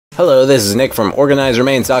Hello, this is Nick from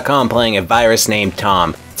OrganizedRemains.com playing a virus named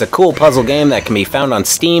Tom. It's a cool puzzle game that can be found on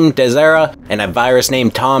Steam, Desera, and at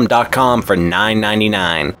virusnamedtom.com for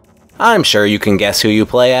 $9.99. I'm sure you can guess who you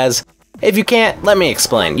play as. If you can't, let me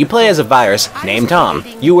explain. You play as a virus named Tom.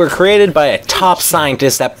 You were created by a top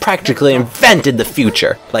scientist that practically invented the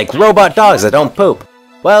future, like robot dogs that don't poop.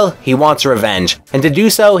 Well, he wants revenge, and to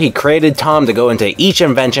do so, he created Tom to go into each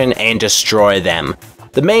invention and destroy them.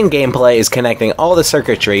 The main gameplay is connecting all the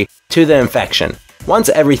circuitry to the infection. Once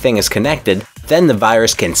everything is connected, then the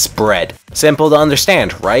virus can spread. Simple to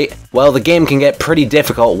understand, right? Well, the game can get pretty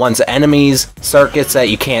difficult once enemies, circuits that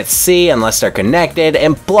you can't see unless they're connected,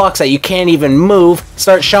 and blocks that you can't even move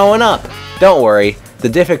start showing up. Don't worry, the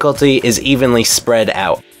difficulty is evenly spread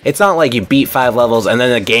out. It's not like you beat 5 levels and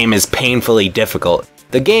then the game is painfully difficult.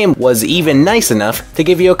 The game was even nice enough to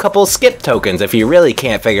give you a couple skip tokens if you really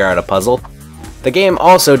can't figure out a puzzle. The game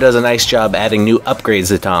also does a nice job adding new upgrades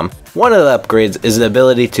to Tom. One of the upgrades is the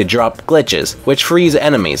ability to drop glitches, which freeze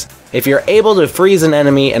enemies. If you're able to freeze an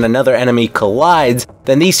enemy and another enemy collides,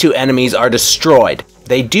 then these two enemies are destroyed.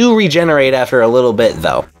 They do regenerate after a little bit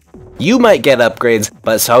though. You might get upgrades,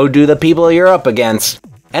 but so do the people you're up against.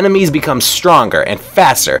 Enemies become stronger and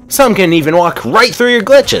faster. Some can even walk right through your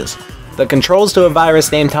glitches. The controls to a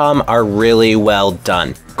virus named Tom are really well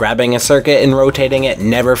done. Grabbing a circuit and rotating it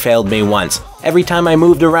never failed me once. Every time I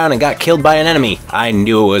moved around and got killed by an enemy, I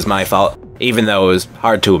knew it was my fault, even though it was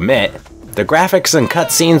hard to admit. The graphics and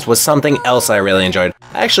cutscenes was something else I really enjoyed.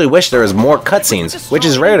 I actually wish there was more cutscenes, which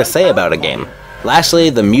is rare to say about a game. Lastly,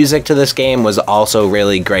 the music to this game was also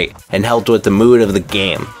really great, and helped with the mood of the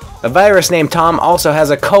game. A virus named Tom also has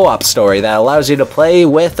a co-op story that allows you to play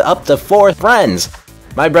with up to 4 friends.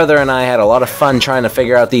 My brother and I had a lot of fun trying to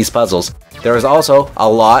figure out these puzzles. There was also a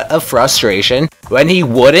lot of frustration when he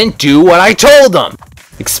wouldn't do what I told him!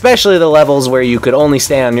 Especially the levels where you could only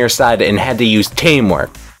stay on your side and had to use teamwork.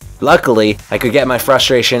 Luckily, I could get my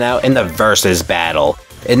frustration out in the versus battle.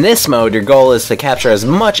 In this mode, your goal is to capture as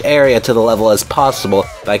much area to the level as possible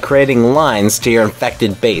by creating lines to your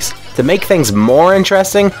infected base. To make things more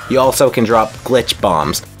interesting, you also can drop glitch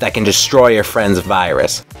bombs that can destroy your friend's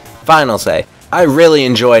virus. Final say, I really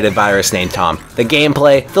enjoyed A Virus Named Tom. The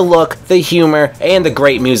gameplay, the look, the humor, and the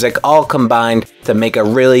great music all combined to make a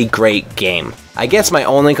really great game. I guess my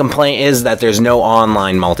only complaint is that there's no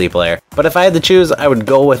online multiplayer, but if I had to choose, I would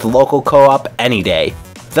go with local co-op any day.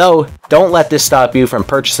 Though, don't let this stop you from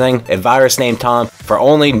purchasing A Virus Named Tom for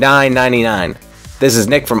only $9.99. This is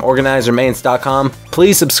Nick from OrganizedRemains.com.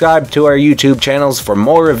 Please subscribe to our YouTube channels for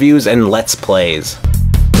more reviews and Let's Plays.